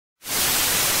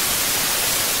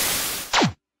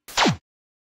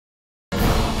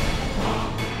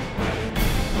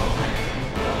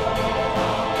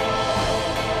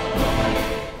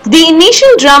The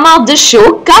initial drama of the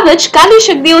show, Kavach Kali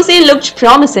Shaktiyon Se, looked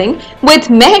promising, with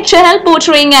Mehak Chahal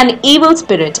portraying an evil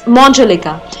spirit,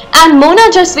 Manjulika, and Mona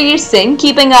Jasveer Singh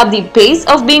keeping up the pace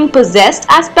of being possessed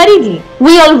as Paridhi.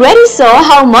 We already saw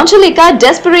how Manjulika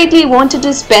desperately wanted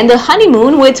to spend a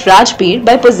honeymoon with Rajbir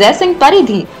by possessing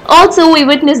Paridhi. Also, we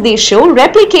witnessed the show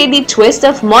replicate the twist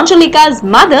of Manjulika's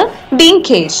mother being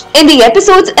caged. In the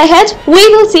episodes ahead, we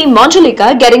will see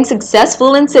Manjulika getting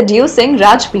successful in seducing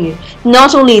Rajbir.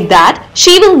 Not only that,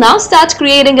 she will now start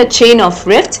creating a chain of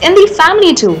rifts in the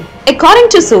family too. According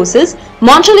to sources,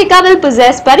 Manjulika will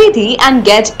possess Paridhi and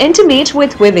get intimate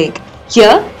with Vivek.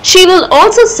 Here, she will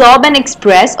also sob and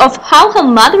express of how her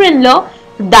mother-in-law,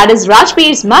 that is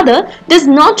Rajbir's mother, does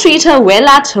not treat her well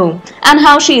at home and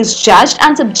how she is judged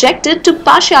and subjected to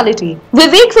partiality.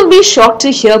 Vivek will be shocked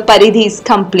to hear Paridhi's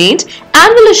complaint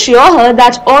and will assure her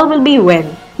that all will be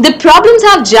well. The problems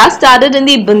have just started in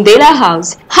the Bundela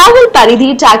house. How will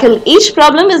Paridhi tackle each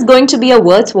problem is going to be a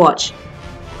worth watch.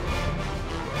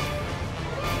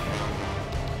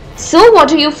 So what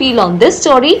do you feel on this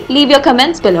story? Leave your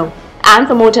comments below. And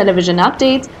for more television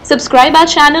updates, subscribe our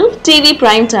channel TV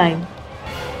Prime Time.